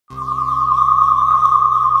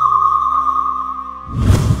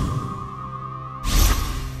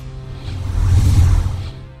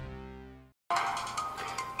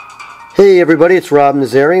everybody, it's Rob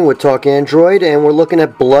Nazarian with Talk Android, and we're looking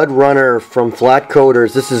at BloodRunner from Flat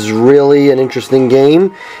Coders. This is really an interesting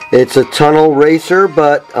game. It's a tunnel racer,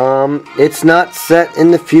 but it's not set in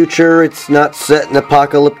the future. It's not set in an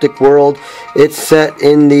apocalyptic world. It's set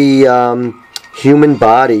in the human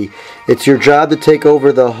body. It's your job to take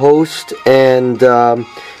over the host, and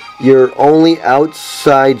your only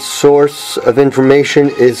outside source of information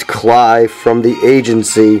is Clive from the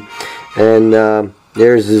agency, and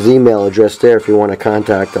there's his email address there if you want to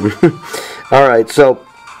contact him. Alright, so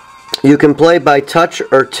you can play by touch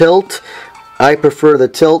or tilt. I prefer the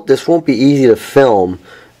tilt. This won't be easy to film,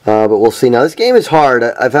 but we'll see. Now, this game is hard.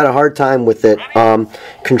 I've had a hard time with it.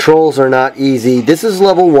 Controls are not easy. This is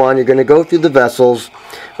level 1. You're going to go through the vessels,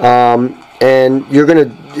 and you're going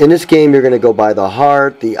to, in this game, you're going to go by the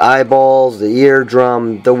heart, the eyeballs, the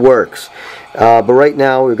eardrum, the works. But right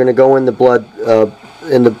now, we're going to go in the blood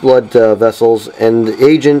vessels, and the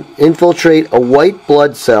agent infiltrate a white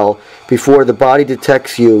blood cell before the body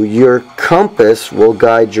detects you. Your compass will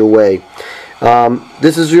guide your way.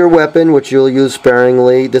 This is your weapon, which you'll use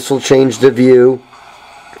sparingly. This will change the view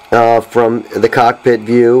from the cockpit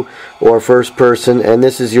view or first person, and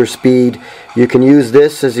this is your speed. You can use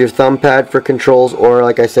this as your thumb pad for controls, or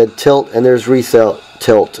like I said, tilt, and there's reset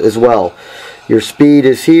tilt as well. Your speed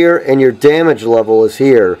is here, and your damage level is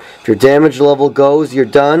here. If your damage level goes, you're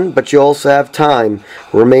done, but you also have time,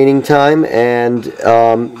 remaining time, and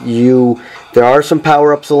there are some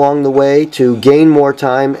power-ups along the way to gain more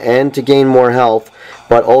time and to gain more health,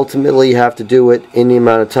 but ultimately you have to do it in the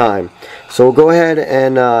amount of time. So we'll go ahead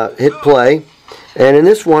and hit play, and in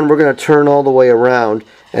this one we're going to turn all the way around,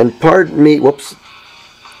 and pardon me, whoops,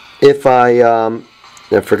 if I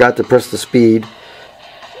forgot to press the speed.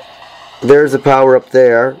 There's a power up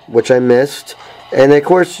there, which I missed. And of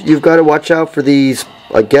course, you've got to watch out for these,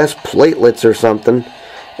 I guess, platelets or something.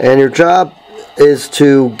 And your job is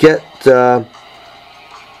to get to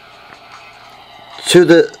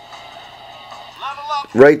the...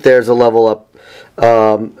 Right there's a level up.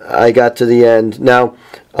 I got to the end. Now,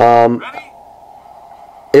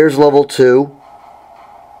 here's level 2.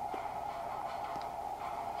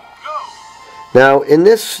 Now, in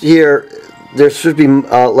this here, there should be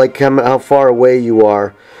like how far away you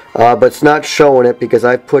are, but it's not showing it because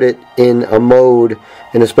I put it in a mode,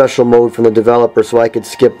 in a special mode from the developer, so I could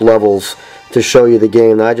skip levels to show you the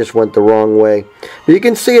game. I just went the wrong way. But you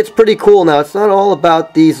can see it's pretty cool. Now, it's not all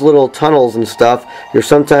about these little tunnels and stuff. You're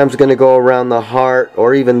sometimes going to go around the heart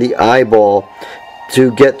or even the eyeball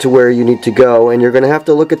to get to where you need to go, and you're going to have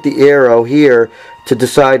to look at the arrow here to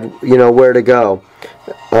decide, you know, where to go.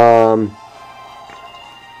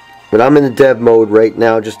 But I'm in the dev mode right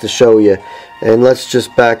now just to show you. And let's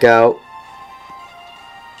just back out.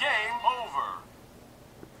 Game over.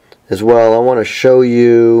 As well, I want to show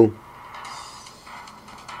you.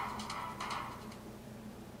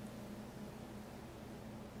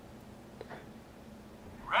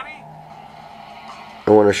 Ready?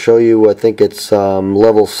 I want to show you, I think it's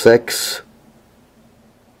level 6.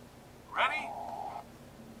 Ready?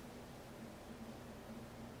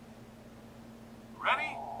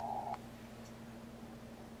 Ready?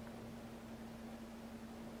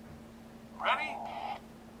 Ready?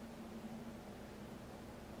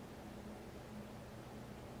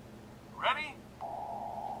 Ready?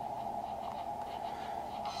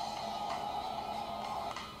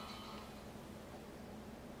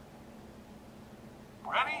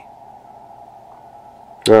 Ready?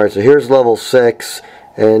 Alright, so here's level 6.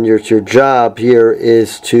 And your job here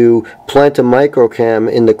is to plant a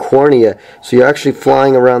microcam in the cornea. So you're actually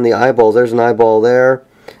flying around the eyeballs. There's an eyeball there.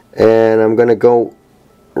 And I'm going to go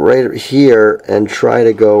right here and try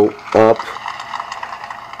to go up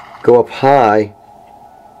high,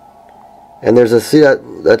 and there's a, see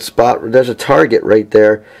that spot, there's a target right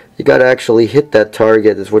there. You got to actually hit that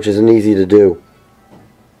target, which isn't easy to do.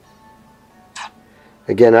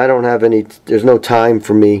 Again, I don't have any, there's no time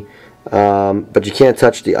for me, but you can't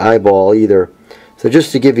touch the eyeball either. So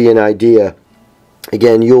just to give you an idea,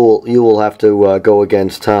 again, you will have to go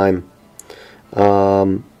against time.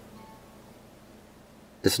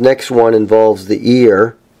 This next one involves the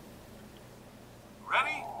ear.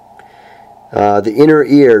 Ready? The inner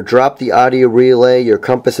ear. Drop the audio relay. Your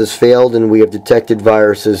compass has failed and we have detected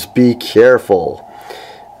viruses. Be careful.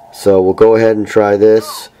 So we'll go ahead and try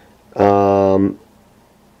this.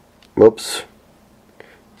 Whoops.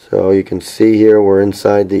 So you can see here we're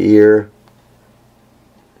inside the ear.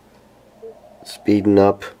 Speeding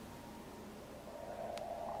up.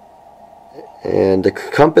 And the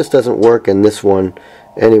compass doesn't work in this one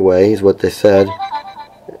anyway, is what they said.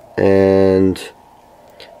 And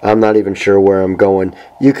I'm not even sure where I'm going.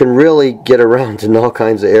 You can really get around in all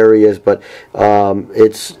kinds of areas, but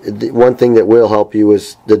it's one thing that will help you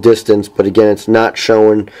is the distance. But again, it's not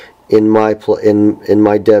showing in my in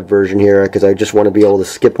my dev version here because I just want to be able to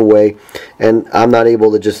skip away, and I'm not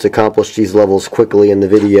able to just accomplish these levels quickly in the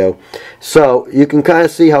video. So you can kind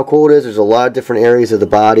of see how cool it is. There's a lot of different areas of the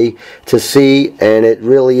body to see, and it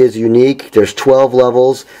really is unique. There's 12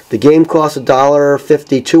 levels. The game costs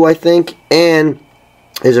 $1.52, I think, and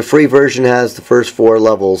there's a free version that has the first 4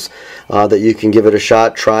 levels that you can give it a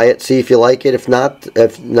shot. Try it, see if you like it. If not,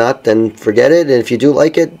 then forget it. And if you do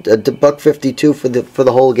like it, $1.52 for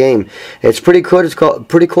the whole game. It's pretty good. It's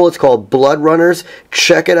pretty cool. It's called BloodRunners.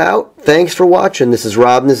 Check it out. Thanks for watching. This is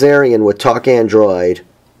Rob Nazarian with Talk Android.